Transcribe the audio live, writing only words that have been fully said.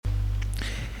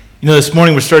You know, this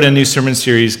morning we're starting a new sermon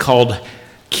series called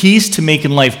Keys to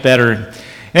Making Life Better. And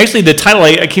actually, the title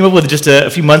I came up with just a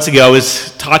few months ago. I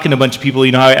was talking to a bunch of people,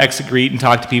 how I exit, greet, and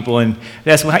talk to people, and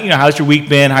they asked them, how's your week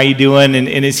been? How you doing? And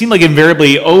it seemed like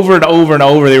invariably over and over and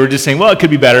over, they were just saying, well, it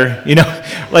could be better.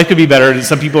 Life could be better. And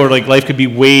some people are like, life could be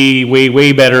way, way,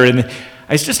 way better. And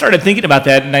I just started thinking about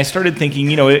that, and I started thinking,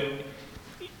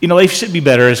 life should be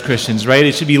better as Christians, right?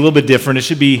 It should be a little bit different.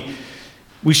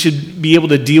 We should be able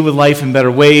to deal with life in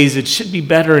better ways. It should be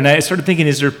better. And I started thinking,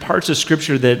 is there parts of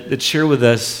Scripture that share with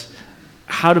us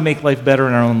how to make life better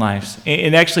in our own lives?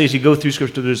 And actually, as you go through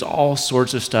Scripture, there's all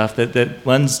sorts of stuff that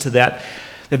lends to that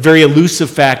very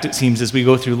elusive fact, it seems, as we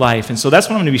go through life. And so that's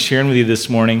what I'm going to be sharing with you this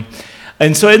morning.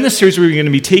 And so in this series, we're going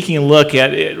to be taking a look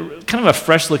at, kind of a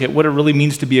fresh look at what it really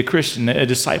means to be a Christian, a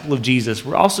disciple of Jesus.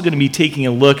 We're also going to be taking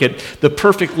a look at the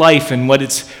perfect life and what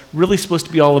it's really supposed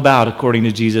to be all about according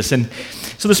to Jesus. And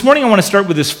so this morning, I want to start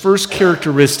with this first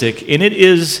characteristic, and it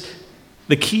is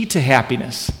the key to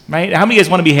happiness, right? How many of you guys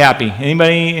want to be happy?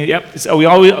 Anybody? Yep. So we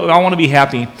all want to be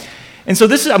happy. And so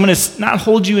I'm going to not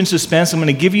hold you in suspense. I'm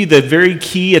going to give you the very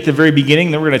key at the very beginning,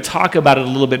 then we're going to talk about it a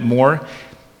little bit more.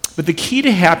 But the key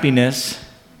to happiness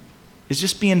is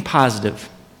just being positive.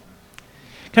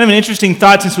 Kind of an interesting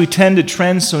thought since we tend to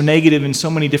trend so negative in so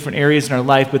many different areas in our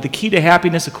life, but the key to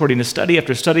happiness, according to study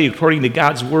after study, according to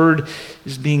God's Word,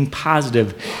 is being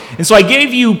positive. And so I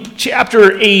gave you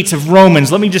chapter 8 of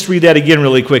Romans. Let me just read that again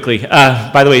really quickly.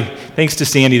 By the way, thanks to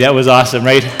Sandy. That was awesome,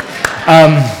 right?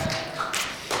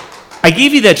 I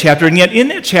gave you that chapter, and yet in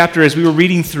that chapter, as we were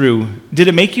reading through, did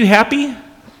it make you happy?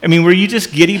 I mean, were you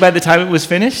just giddy by the time it was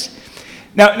finished?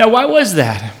 Now, why was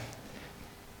that?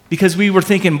 Because we were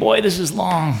thinking, boy, this is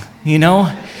long,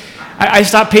 I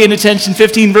stopped paying attention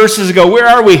 15 verses ago. Where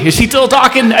are we? Is he still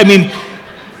talking? And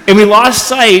we lost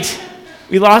sight.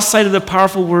 We lost sight of the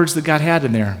powerful words that God had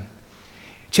in there.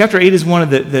 Chapter 8 is one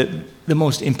of the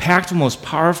most impactful, most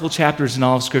powerful chapters in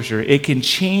all of Scripture. It can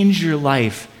change your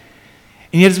life.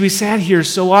 And yet as we sat here,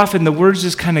 so often the words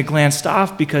just kind of glanced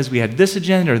off because we had this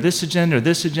agenda or this agenda or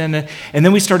this agenda. And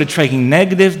then we started tracking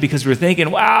negative because we were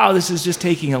thinking, wow, this is just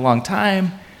taking a long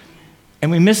time.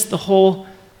 And we missed the whole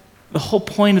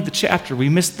point of the chapter. We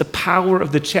missed the power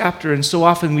of the chapter. And so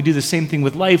often we do the same thing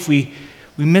with life. We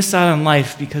miss out on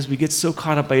life because we get so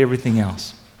caught up by everything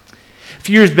else. A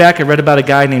few years back, I read about a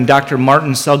guy named Dr.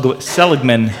 Martin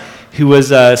Seligman, who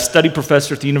was a study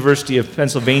professor at the University of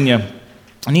Pennsylvania.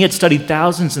 And he had studied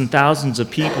thousands and thousands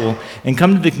of people and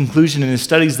come to the conclusion in his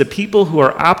studies that people who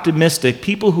are optimistic,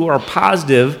 people who are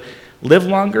positive, live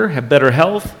longer, have better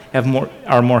health,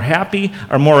 are more happy,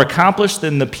 are more accomplished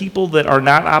than the people that are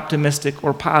not optimistic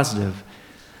or positive.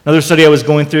 Another study I was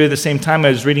going through at the same time I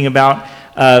was reading about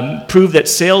proved that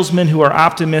salesmen who are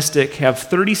optimistic have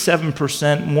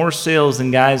 37% more sales than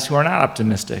guys who are not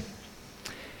optimistic.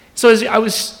 So as I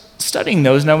was studying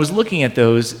those and I was looking at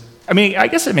those, I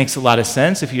guess it makes a lot of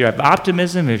sense. If you have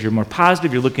optimism, if you're more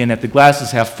positive, you're looking at the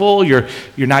glasses half full, you're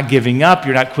not giving up,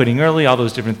 you're not quitting early, all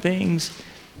those different things.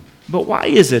 But why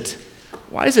is it,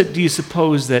 do you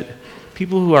suppose, that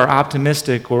people who are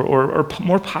optimistic or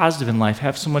more positive in life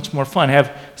have so much more fun,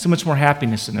 have so much more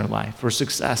happiness in their life or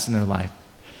success in their life?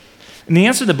 And the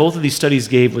answer that both of these studies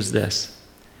gave was this: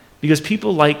 because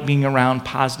people like being around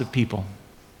positive people.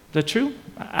 Is that true?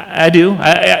 I do.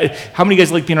 How many of you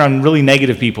guys like being around really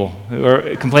negative people who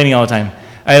are complaining all the time?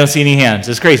 I don't see any hands.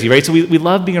 It's crazy, right? So we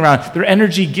love being around. They're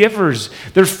energy givers.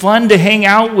 They're fun to hang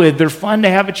out with. They're fun to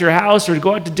have at your house or to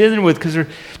go out to dinner with because they're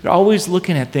always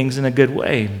looking at things in a good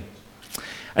way.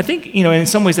 I think, in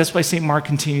some ways, that's why St. Mark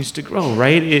continues to grow,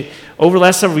 right? Over the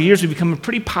last several years, we've become a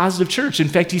pretty positive church. In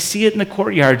fact, you see it in the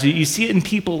courtyards. You see it in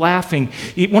people laughing.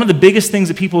 One of the biggest things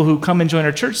that people who come and join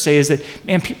our church say is that,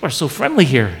 man, people are so friendly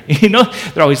here.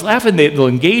 They're always laughing. They'll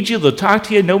engage you. They'll talk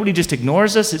to you. Nobody just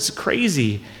ignores us. It's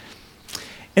crazy.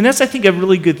 And that's, I think, a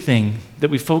really good thing, that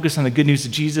we focus on the good news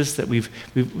of Jesus, that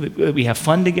we have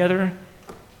fun together.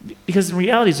 Because the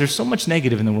reality is there's so much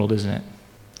negative in the world, isn't it?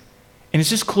 And it's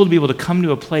just cool to be able to come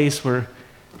to a place where,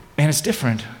 man, it's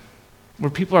different, where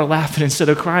people are laughing instead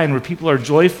of crying, where people are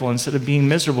joyful instead of being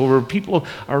miserable, where people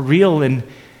are real and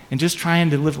just trying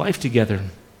to live life together.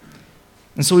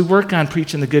 And so we work on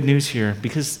preaching the good news here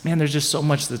because, man, there's just so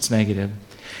much that's negative.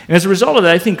 And as a result of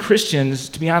that, I think Christians,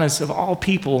 to be honest, of all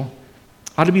people,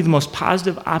 ought to be the most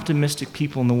positive, optimistic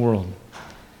people in the world.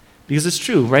 Because it's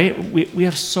true, right? We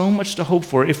have so much to hope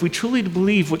for. If we truly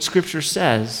believe what Scripture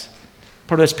says,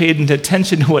 part of that's paying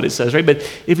attention to what it says, right? But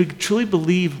if we truly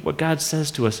believe what God says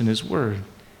to us in His Word,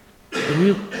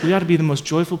 then we ought to be the most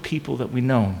joyful people that we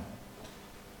know.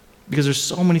 because there's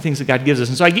so many things that God gives us.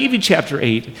 And so I gave you chapter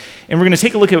 8, and we're going to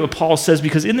take a look at what Paul says,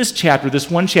 because in this chapter, this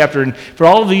one chapter, and for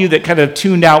all of you that kind of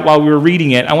tuned out while we were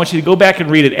reading it, I want you to go back and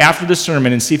read it after the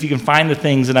sermon and see if you can find the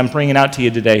things that I'm bringing out to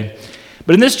you today.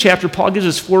 But in this chapter, Paul gives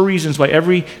us 4 reasons why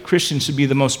every Christian should be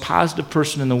the most positive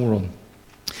person in the world.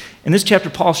 In this chapter,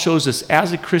 Paul shows us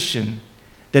as a Christian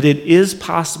that it is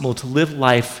possible to live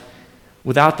life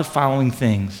without the following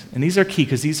things. And these are key,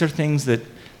 because these are things that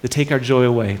take our joy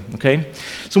away, okay?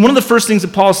 So one of the first things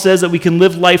that Paul says that we can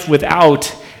live life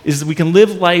without is that we can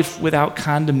live life without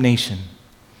condemnation.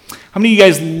 How many of you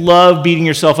guys love beating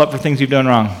yourself up for things you've done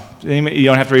wrong? You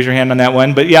don't have to raise your hand on that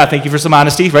one, but yeah, thank you for some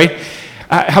honesty, right?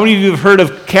 How many of you have heard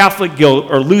of Catholic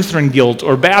guilt or Lutheran guilt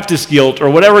or Baptist guilt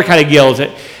or whatever kind of guilt?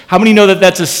 How many know that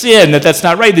that's a sin, that that's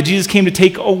not right, that Jesus came to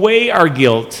take away our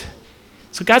guilt?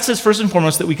 So God says first and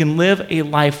foremost that we can live a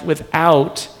life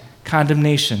without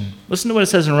condemnation. Listen to what it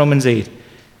says in Romans 8.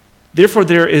 Therefore,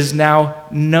 there is now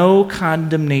no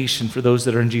condemnation for those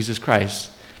that are in Jesus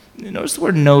Christ. Notice the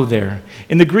word no there.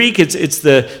 In the Greek, it's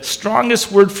the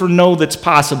strongest word for no that's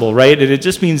possible, right? And it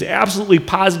just means absolutely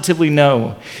positively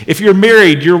no. If you're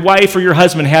married, your wife or your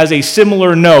husband has a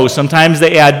similar no. Sometimes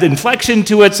they add inflection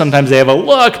to it, sometimes they have a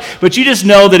look, but you just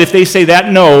know that if they say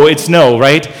that no, it's no,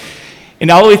 right?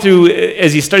 And all the way through,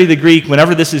 as you study the Greek,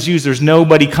 whenever this is used, there's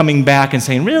nobody coming back and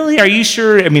saying, really, are you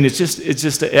sure? I mean, it's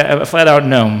just a flat-out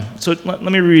no. So let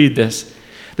me read this.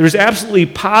 There is absolutely,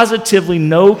 positively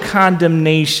no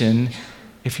condemnation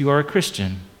if you are a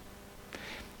Christian.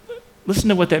 Listen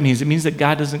to what that means. It means that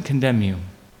God doesn't condemn you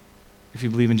if you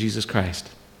believe in Jesus Christ.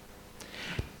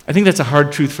 I think that's a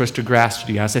hard truth for us to grasp, to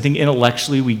be honest. I think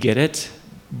intellectually we get it,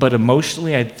 but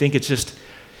emotionally I think it's just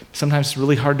sometimes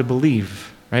really hard to believe.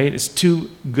 Right? It's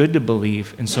too good to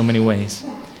believe in so many ways.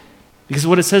 Because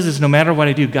what it says is no matter what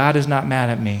I do, God is not mad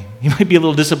at me. He might be a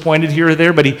little disappointed here or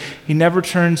there, but he never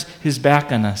turns his back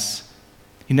on us.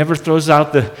 He never throws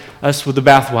out us with the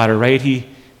bathwater, right? He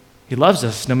loves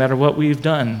us no matter what we've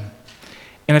done.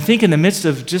 And I think in the midst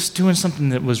of just doing something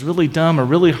that was really dumb or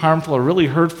really harmful or really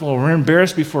hurtful, or we're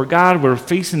embarrassed before God, we're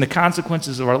facing the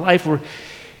consequences of our life,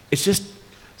 it's just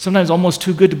sometimes almost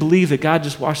too good to believe that God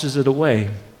just washes it away.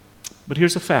 But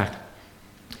here's a fact.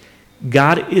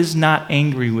 God is not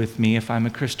angry with me if I'm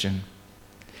a Christian.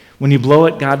 When you blow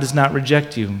it, God does not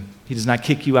reject you. He does not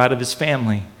kick you out of his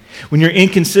family. When you're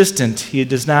inconsistent, he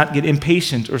does not get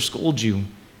impatient or scold you.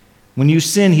 When you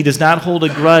sin, he does not hold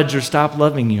a grudge or stop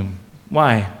loving you.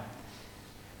 Why?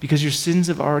 Because your sins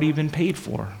have already been paid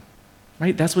for.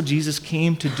 Right? That's what Jesus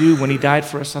came to do when he died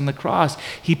for us on the cross.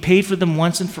 He paid for them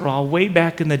once and for all, way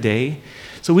back in the day.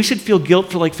 So we should feel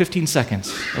guilt for like 15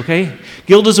 seconds, okay?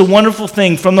 Guilt is a wonderful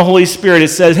thing from the Holy Spirit. It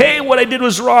says, hey, what I did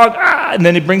was wrong, and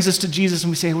then it brings us to Jesus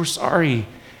and we say, we're sorry.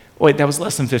 Wait, that was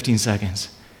less than 15 seconds.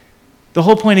 The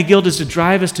whole point of guilt is to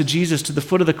drive us to Jesus, to the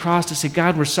foot of the cross, to say,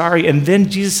 God, we're sorry, and then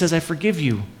Jesus says, I forgive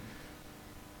you.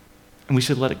 And we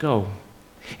should let it go.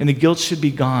 And the guilt should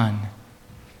be gone.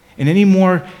 And any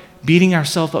more beating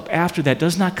ourselves up after that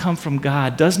does not come from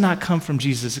God, does not come from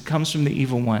Jesus. It comes from the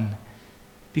evil one.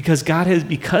 Because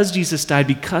Jesus died,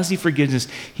 because he forgives us,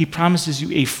 he promises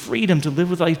you a freedom to live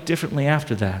with life differently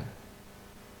after that.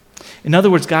 In other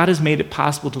words, God has made it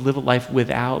possible to live a life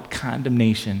without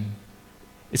condemnation.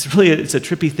 It's a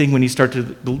trippy thing when you start to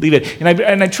believe it.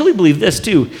 And I truly believe this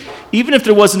too. Even if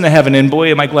there wasn't a heaven, and boy,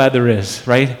 am I glad there is,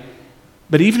 right?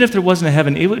 But even if there wasn't a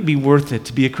heaven, it would be worth it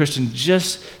to be a Christian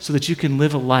just so that you can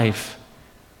live a life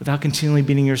without continually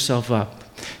beating yourself up.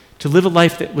 To live a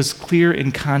life that was clear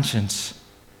in conscience.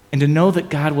 And to know that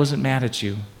God wasn't mad at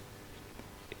you.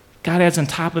 God adds on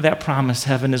top of that promise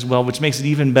heaven as well, which makes it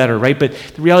even better, right? But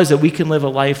the reality is that we can live a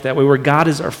life that way where God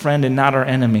is our friend and not our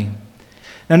enemy.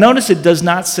 Now notice it does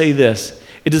not say this.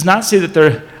 It does not say that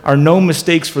there are no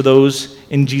mistakes for those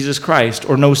in Jesus Christ,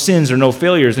 or no sins or no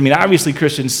failures. I mean, obviously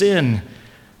Christians sin.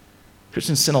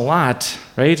 Christians sin a lot,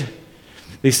 right?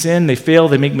 They sin, they fail,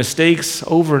 they make mistakes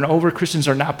over and over. Christians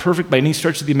are not perfect by any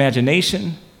stretch of the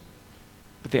imagination,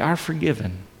 but they are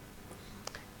forgiven.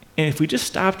 And if we just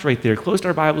stopped right there, closed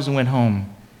our Bibles and went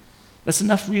home, that's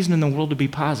enough reason in the world to be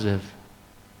positive.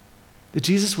 That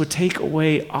Jesus would take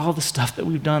away all the stuff that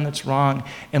we've done that's wrong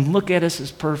and look at us as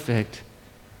perfect.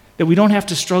 That we don't have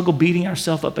to struggle beating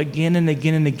ourselves up again and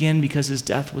again and again because his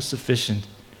death was sufficient.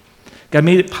 God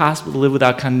made it possible to live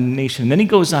without condemnation. And then he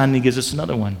goes on and he gives us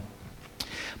another one.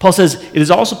 Paul says, it is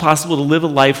also possible to live a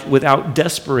life without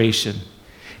desperation.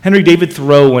 Henry David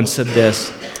Thoreau once said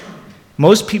this,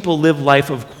 most people live life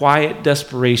of quiet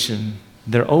desperation.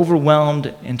 They're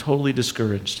overwhelmed and totally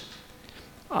discouraged.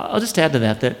 I'll just add to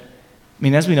that,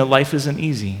 as we know, life isn't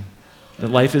easy. That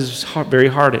life is very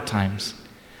hard at times.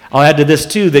 I'll add to this,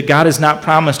 too, that God has not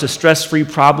promised a stress-free,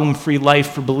 problem-free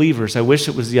life for believers. I wish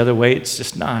it was the other way. It's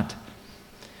just not.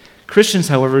 Christians,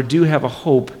 however, do have a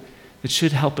hope that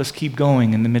should help us keep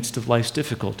going in the midst of life's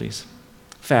difficulties.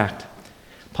 Fact,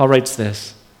 Paul writes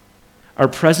this, our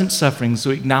present sufferings,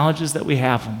 so he acknowledges that we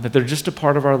have them, that they're just a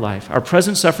part of our life. Our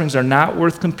present sufferings are not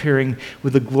worth comparing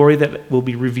with the glory that will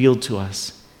be revealed to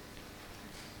us.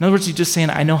 In other words, he's just saying,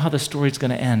 I know how the story's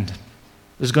going to end.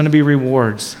 There's going to be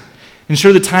rewards. And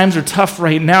sure, the times are tough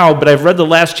right now, but I've read the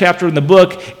last chapter in the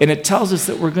book, and it tells us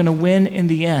that we're going to win in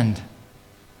the end. The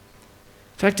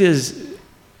fact is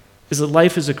that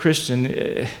life as a Christian,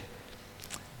 it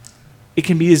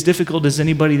can be as difficult as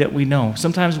anybody that we know,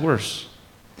 sometimes worse.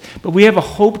 But we have a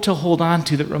hope to hold on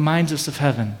to that reminds us of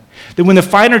heaven. That when the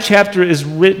final chapter is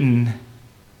written,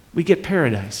 we get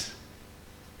paradise.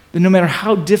 That no matter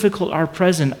how difficult our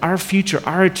present, our future,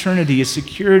 our eternity is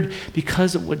secured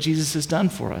because of what Jesus has done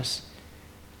for us.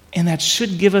 And that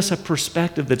should give us a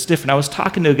perspective that's different. I was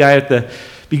talking to a guy at the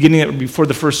beginning, before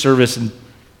the first service, and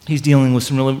he's dealing with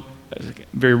some really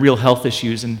very real health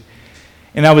issues. And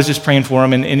I was just praying for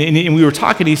him, and we were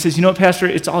talking. He says, you know what, Pastor,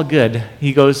 it's all good.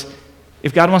 He goes,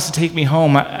 if God wants to take me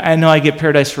home, I know I get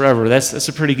paradise forever. That's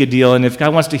a pretty good deal. And if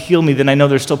God wants to heal me, then I know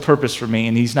there's still purpose for me,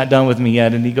 and he's not done with me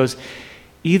yet. And he goes,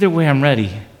 either way, I'm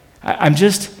ready.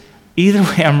 Either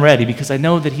way, I'm ready because I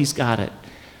know that he's got it.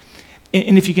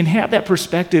 And if you can have that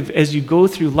perspective as you go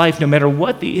through life, no matter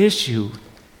what the issue,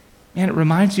 man, it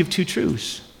reminds you of two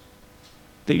truths.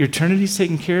 That your eternity's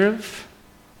taken care of,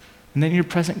 and then your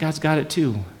present, God's got it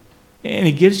too. And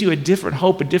it gives you a different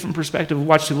hope, a different perspective of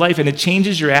watch through life, and it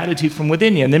changes your attitude from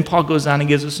within you. And then Paul goes on and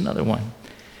gives us another one.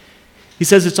 He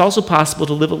says it's also possible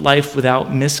to live a life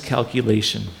without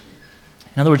miscalculation.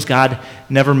 In other words, God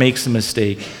never makes a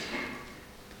mistake.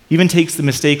 He even takes the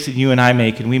mistakes that you and I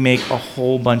make, and we make a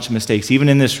whole bunch of mistakes, even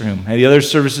in this room. And the other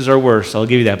services are worse, I'll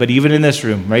give you that. But even in this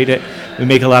room, right, we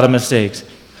make a lot of mistakes.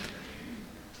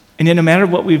 And yet no matter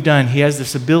what we've done, he has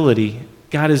this ability.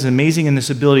 God is amazing in this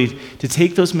ability to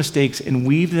take those mistakes and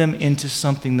weave them into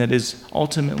something that is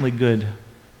ultimately good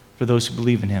for those who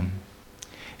believe in him.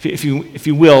 If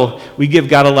you will, we give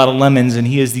God a lot of lemons, and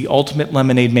he is the ultimate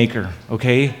lemonade maker,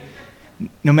 okay?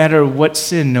 No matter what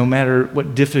sin, no matter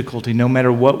what difficulty, no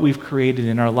matter what we've created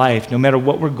in our life, no matter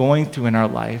what we're going through in our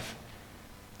life,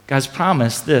 God's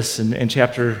promised this in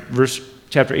chapter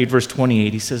 8, verse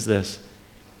 28. He says this,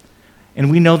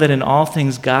 and we know that in all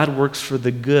things God works for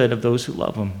the good of those who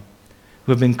love him,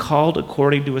 who have been called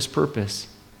according to his purpose.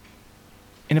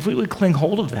 And if we would cling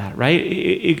hold of that, right,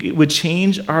 it would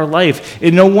change our life.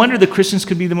 And no wonder the Christians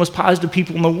could be the most positive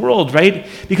people in the world, right?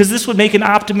 Because this would make an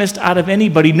optimist out of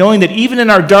anybody, knowing that even in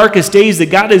our darkest days,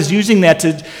 that God is using that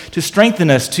to strengthen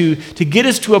us, to get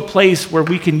us to a place where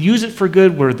we can use it for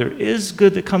good, where there is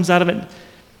good that comes out of it.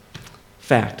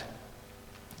 Fact,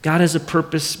 God has a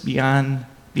purpose behind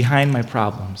my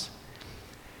problems.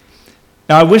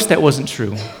 Now, I wish that wasn't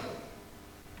true,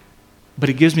 but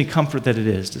it gives me comfort that it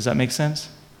is. Does that make sense?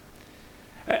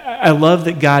 I love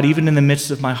that God, even in the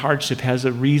midst of my hardship, has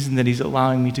a reason that he's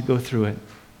allowing me to go through it,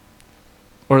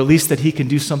 or at least that he can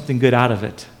do something good out of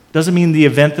it. Doesn't mean the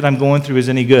event that I'm going through is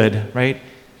any good, right?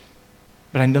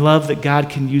 But I love that God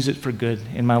can use it for good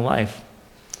in my life.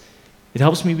 It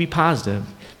helps me be positive,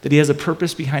 that he has a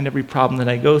purpose behind every problem that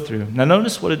I go through. Now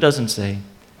notice what it doesn't say.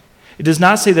 It does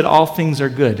not say that all things are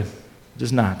good. It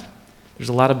does not. There's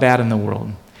a lot of bad in the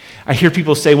world. I hear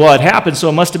people say, well, it happened, so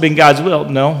it must have been God's will.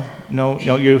 No,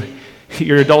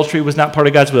 your adultery was not part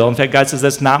of God's will. In fact, God says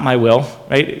that's not my will,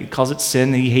 right? He calls it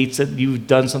sin. He hates it. You've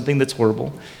done something that's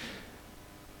horrible.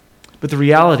 But the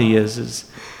reality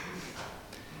is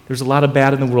there's a lot of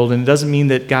bad in the world, and it doesn't mean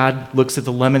that God looks at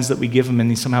the lemons that we give him and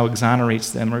he somehow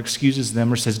exonerates them or excuses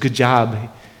them or says, good job.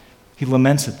 He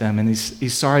laments at them, and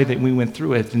he's sorry that we went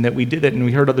through it and that we did it and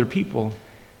we hurt other people.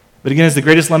 But again, as the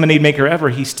greatest lemonade maker ever,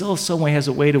 he still some way has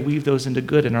a way to weave those into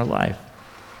good in our life.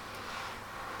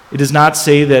 It does not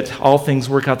say that all things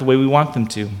work out the way we want them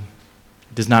to.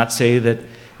 It does not say that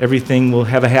everything will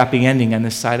have a happy ending on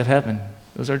this side of heaven.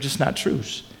 Those are just not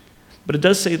truths. But it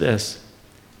does say this,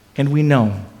 and we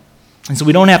know. And so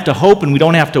we don't have to hope, and we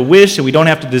don't have to wish, and we don't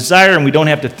have to desire, and we don't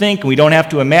have to think, and we don't have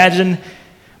to imagine.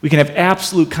 We can have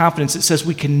absolute confidence. It says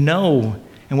we can know.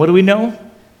 And what do we know?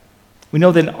 We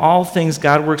know that in all things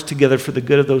God works together for the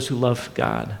good of those who love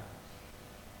God.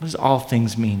 What does all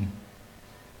things mean?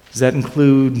 Does that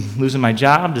include losing my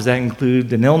job? Does that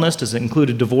include an illness? Does it include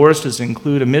a divorce? Does it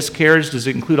include a miscarriage? Does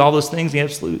it include all those things? The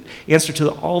absolute answer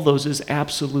to all those is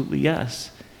absolutely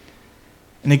yes.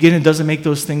 And again, it doesn't make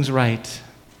those things right.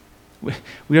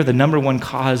 We are the number one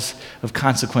cause of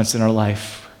consequence in our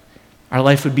life. our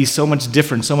life would be so much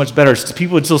different, so much better.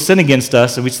 People would still sin against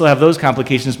us, and we still have those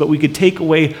complications, but we could take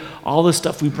away all the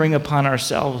stuff we bring upon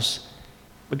ourselves.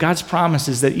 But God's promise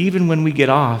is that even when we get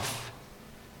off,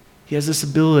 he has this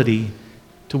ability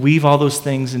to weave all those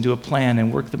things into a plan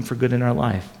and work them for good in our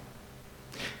life.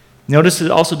 Notice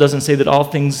it also doesn't say that all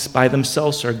things by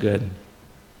themselves are good.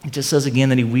 It just says again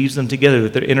that he weaves them together,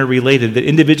 that they're interrelated, that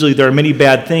individually there are many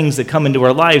bad things that come into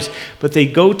our lives, but they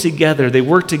go together, they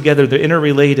work together, they're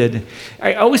interrelated.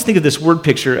 I always think of this word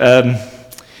picture.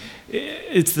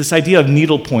 It's this idea of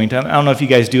needlepoint. I don't know if you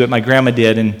guys do it, my grandma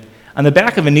did, and on the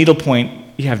back of a needlepoint,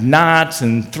 you have knots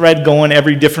and thread going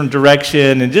every different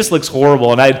direction, and it just looks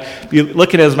horrible. And I'd be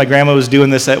looking as my grandma was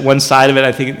doing this at one side of it,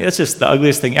 I think, it's just the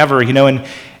ugliest thing ever,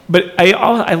 But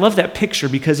I love that picture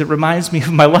because it reminds me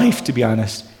of my life, to be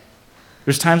honest.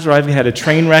 There's times where I've had a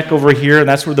train wreck over here, and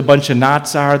that's where the bunch of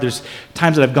knots are. There's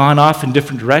times that I've gone off in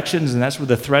different directions, and that's where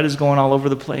the thread is going all over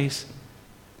the place.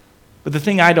 But the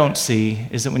thing I don't see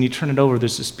is that when you turn it over,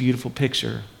 there's this beautiful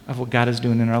picture of what God is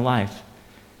doing in our life.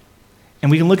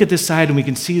 And we can look at this side, and we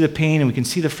can see the pain, and we can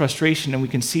see the frustration, and we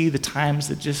can see the times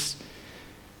that just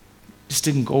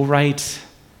didn't go right.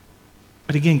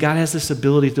 But again, God has this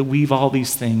ability to weave all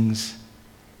these things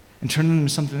and turn them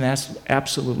into something that's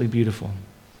absolutely beautiful.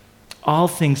 All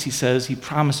things, he says, he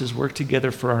promises work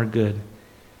together for our good.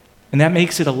 And that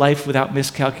makes it a life without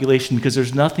miscalculation because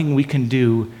there's nothing we can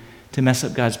do to mess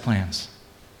up God's plans.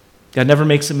 God never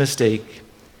makes a mistake,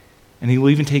 and he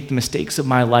will even take the mistakes of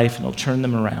my life and he'll turn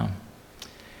them around.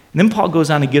 And then Paul goes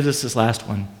on and gives us this last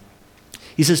one.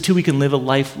 He says, too, we can live a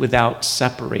life without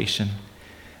separation.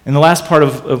 In the last part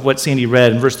of what Sandy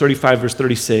read, in verse 35, verse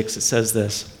 36, it says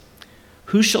this: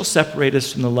 who shall separate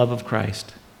us from the love of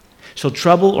Christ? Shall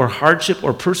trouble or hardship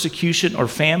or persecution or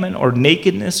famine or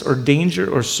nakedness or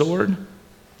danger or sword?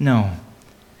 No.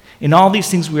 In all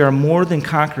these things we are more than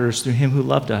conquerors through him who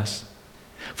loved us.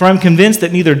 For I'm convinced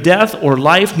that neither death or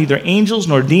life, neither angels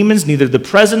nor demons, neither the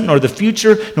present nor the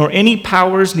future, nor any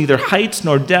powers, neither heights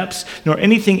nor depths, nor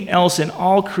anything else in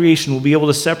all creation will be able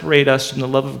to separate us from the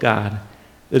love of God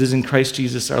that is in Christ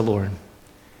Jesus our Lord.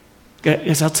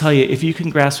 Guys, I'll tell you, if you can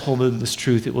grasp hold of this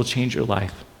truth, it will change your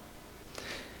life.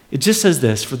 It just says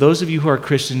this, for those of you who are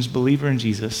Christians, believer in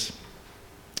Jesus,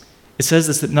 it says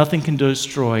this, that nothing can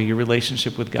destroy your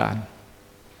relationship with God.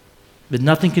 That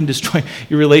nothing can destroy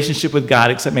your relationship with God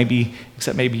except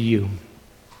maybe you.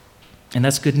 And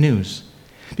that's good news.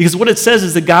 Because what it says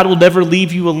is that God will never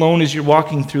leave you alone as you're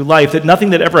walking through life, that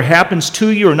nothing that ever happens to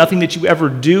you or nothing that you ever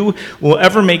do will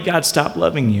ever make God stop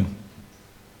loving you.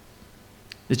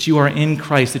 That you are in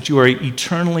Christ, that you are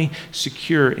eternally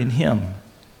secure in him.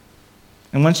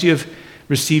 And once you have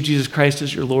received Jesus Christ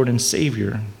as your Lord and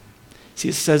Savior, see,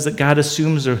 it says that God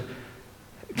assumes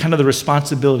kind of the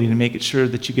responsibility to make it sure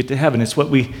that you get to heaven. It's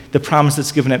the promise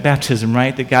that's given at baptism,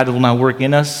 right? That God will now work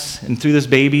in us and through this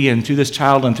baby and through this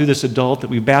child and through this adult that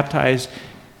we baptized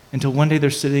until one day they're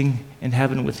sitting in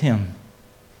heaven with him.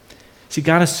 See,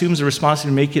 God assumes the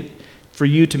responsibility for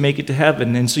you to make it to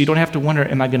heaven. And so you don't have to wonder,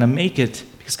 am I going to make it?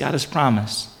 Because God has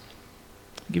promised.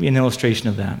 I'll give you an illustration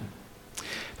of that.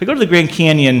 If I go to the Grand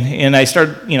Canyon and I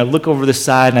start, look over the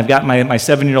side, and I've got my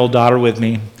 7-year-old daughter with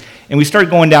me, and we start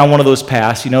going down one of those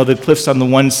paths, the cliff's on the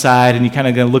one side, and you kind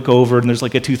of going to look over, and there's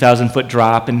like a 2,000-foot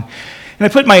drop. And I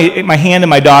put my hand in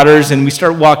my daughter's, and we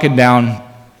start walking down.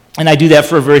 And I do that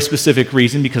for a very specific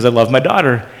reason, because I love my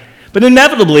daughter. But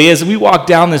inevitably, as we walk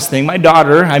down this thing, my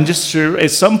daughter, I'm just sure at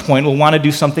some point, will want to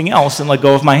do something else and let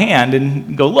go of my hand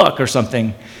and go look or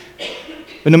something.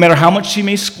 But no matter how much she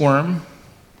may squirm,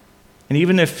 and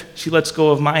even if she lets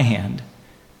go of my hand,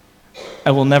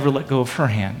 I will never let go of her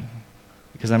hand.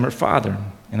 Because I'm her father,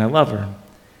 and I love her.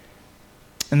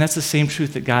 And that's the same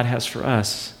truth that God has for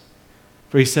us.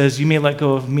 For he says, you may let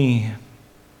go of me,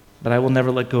 but I will never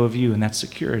let go of you, and that's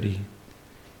security.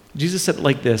 Jesus said it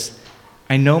like this: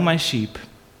 I know my sheep.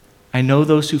 I know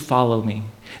those who follow me.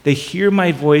 They hear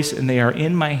my voice, and they are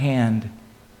in my hand,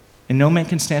 and no man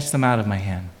can snatch them out of my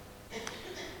hand.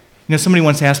 Somebody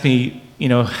once asked me,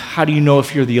 how do you know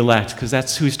if you're the elect? Because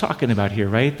that's who he's talking about here,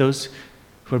 right? Those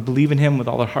who believe in him with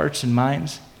all their hearts and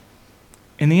minds.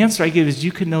 And the answer I give is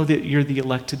you can know that you're the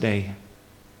elect today.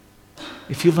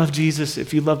 If you love Jesus,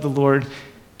 if you love the Lord,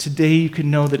 today you can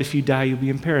know that if you die, you'll be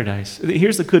in paradise.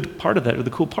 Here's the good part of that, or the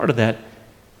cool part of that,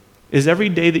 is every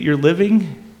day that you're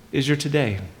living is your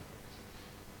today.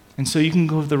 And so you can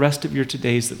go the rest of your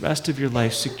todays, the rest of your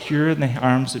life, secure in the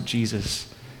arms of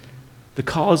Jesus. The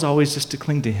call is always just to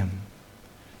cling to him,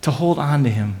 to hold on to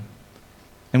him,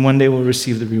 and one day we'll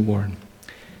receive the reward.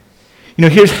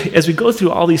 As we go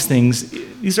through all these things,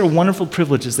 these are wonderful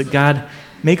privileges that God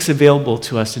makes available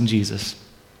to us in Jesus.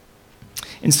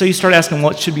 And so you start asking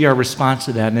what should be our response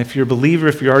to that. And if you're a believer,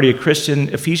 if you're already a Christian,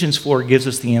 Ephesians 4 gives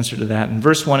us the answer to that. In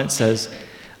verse 1 it says,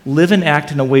 live and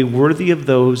act in a way worthy of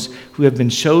those who have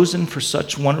been chosen for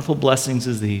such wonderful blessings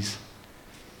as these.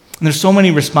 And there's so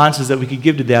many responses that we could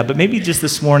give to that, but maybe just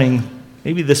this morning,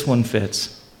 maybe this one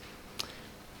fits.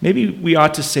 Maybe we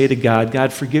ought to say to God,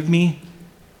 God, forgive me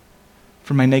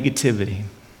for my negativity.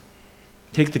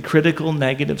 Take the critical,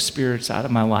 negative spirits out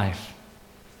of my life.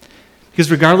 Because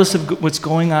regardless of what's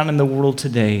going on in the world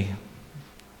today,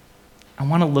 I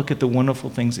want to look at the wonderful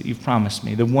things that you've promised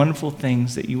me, the wonderful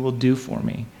things that you will do for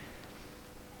me.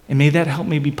 And may that help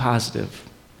me be positive.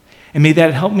 And may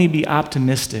that help me be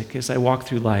optimistic as I walk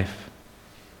through life.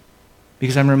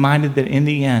 Because I'm reminded that in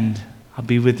the end, I'll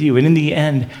be with you. And in the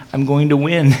end, I'm going to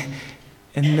win.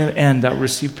 In the end, I'll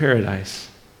receive paradise.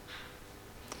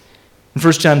 In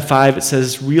 1 John 5, it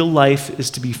says, real life is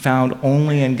to be found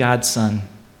only in God's Son.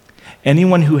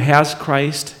 Anyone who has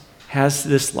Christ has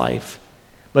this life.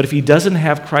 But if he doesn't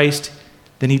have Christ,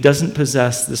 then he doesn't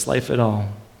possess this life at all.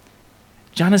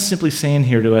 John is simply saying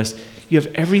here to us, you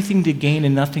have everything to gain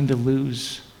and nothing to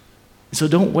lose. So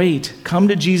don't wait. Come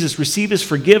to Jesus. Receive his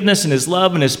forgiveness and his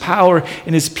love and his power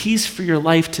and his peace for your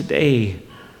life today.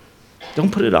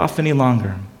 Don't put it off any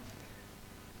longer.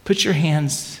 Put your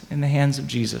hands in the hands of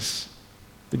Jesus.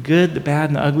 The good, the bad,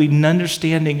 and the ugly, and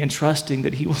understanding and trusting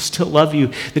that he will still love you,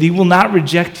 that he will not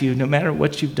reject you no matter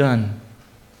what you've done.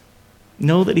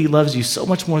 Know that he loves you so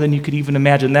much more than you could even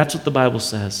imagine. That's what the Bible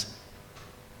says.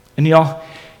 And y'all,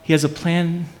 he has a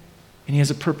plan and he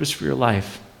has a purpose for your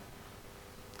life.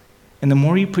 And the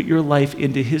more you put your life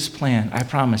into his plan, I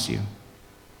promise you,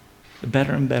 the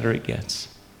better and better it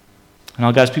gets. And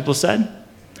all God's people said,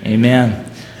 amen.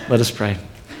 Let us pray.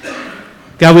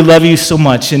 God, we love you so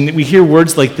much, and we hear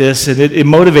words like this, and it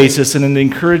motivates us and it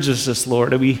encourages us,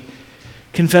 Lord. And we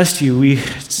confess to you, we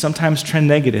sometimes trend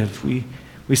negative. We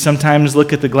sometimes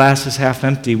look at the glass as half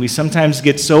empty. We sometimes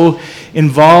get so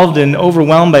involved and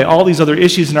overwhelmed by all these other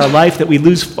issues in our life that we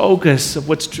lose focus of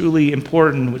what's truly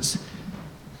important, what's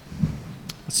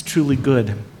truly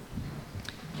good.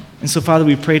 And so, Father,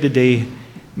 we pray today,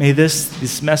 may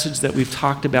this message that we've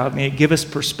talked about, may it give us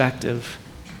perspective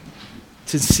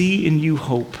to see in you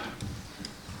hope.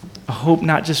 A hope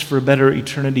not just for a better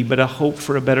eternity, but a hope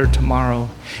for a better tomorrow.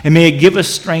 And may it give us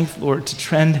strength, Lord, to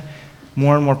trend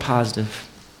more and more positive.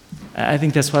 I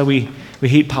think that's why we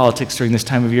hate politics during this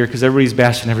time of year, because everybody's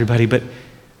bashing everybody. But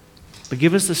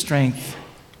give us the strength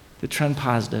to trend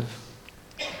positive.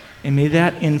 And may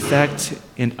that infect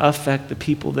and affect the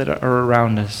people that are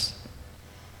around us.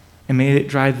 And may it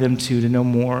drive them to know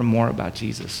more and more about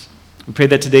Jesus. We pray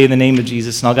that today in the name of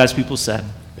Jesus. And all God's people said,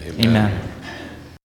 amen.